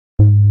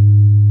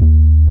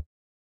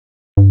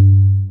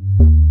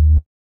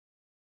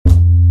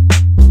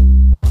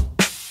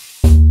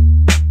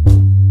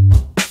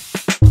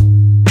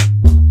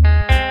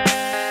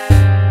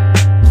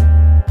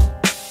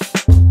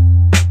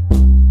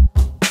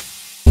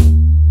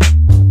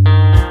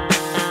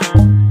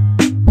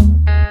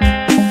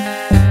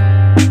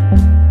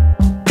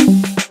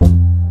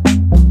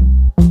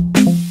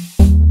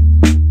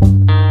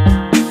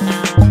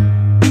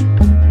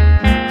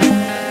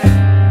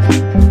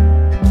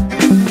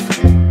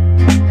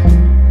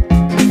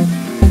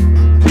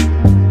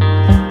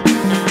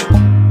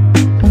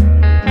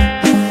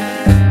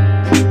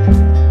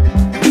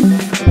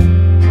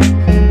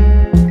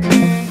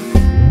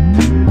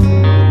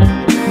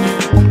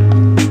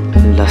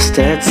lost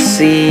at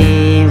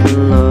sea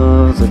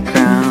below the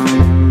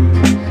ground.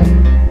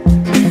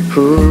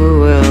 Who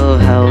will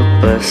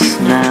help us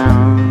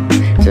now?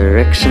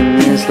 Direction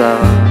is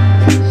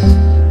lost,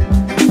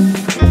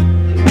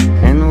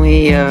 and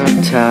we are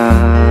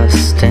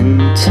tossed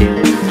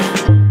into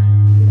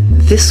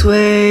this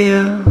way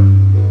up.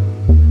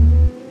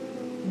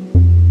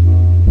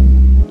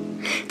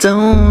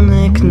 Don't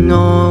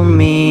ignore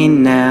me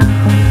now.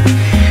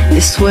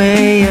 This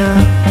way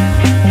up.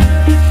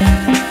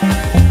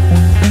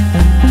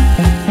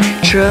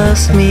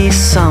 Trust me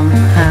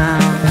somehow.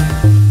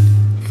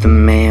 The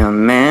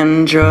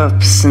mailman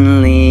drops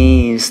and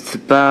leaves the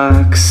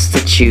box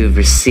that you've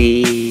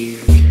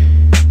received.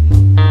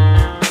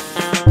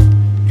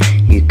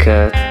 You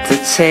cut the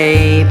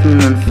tape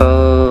and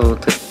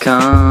unfold the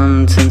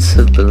contents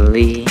of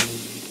belief.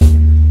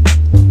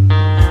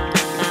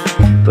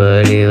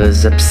 But it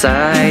was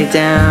upside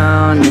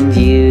down and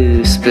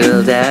you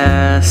spilled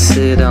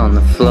acid on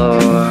the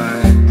floor.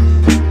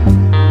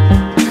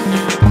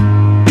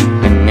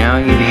 And now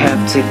you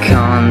have to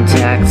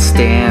contact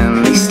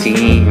Stanley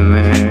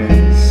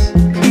Steamers.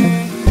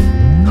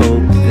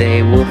 Hope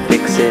they will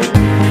fix it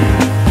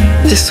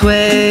this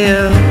way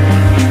up.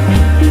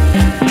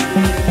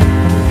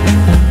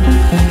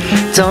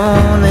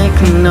 Don't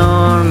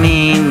ignore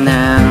me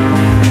now.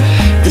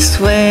 This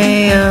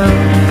way up.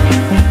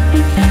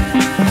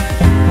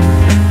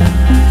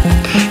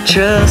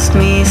 Trust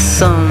me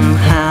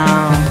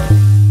somehow.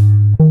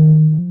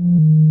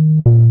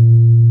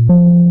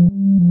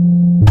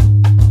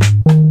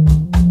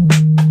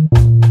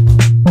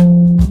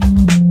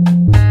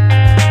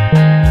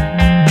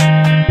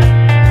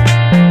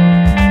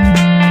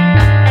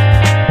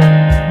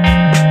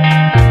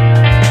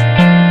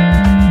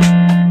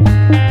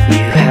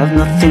 You have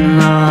nothing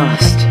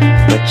lost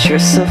but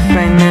yourself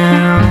right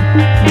now.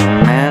 No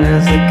matter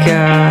the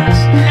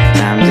cost,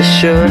 time to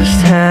show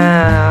just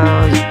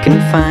how you can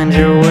find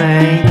your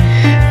way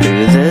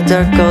through the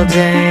dark all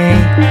day.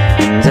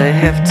 And I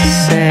have to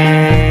say,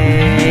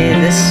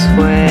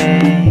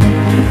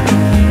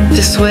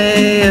 this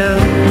way up.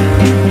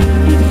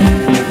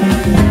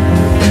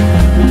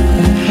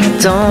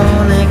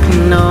 Don't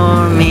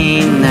ignore me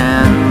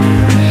now.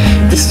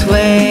 This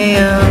way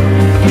up.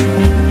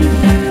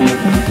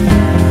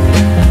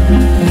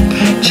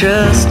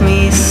 Trust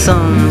me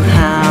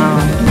somehow.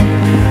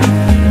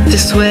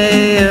 This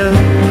way up.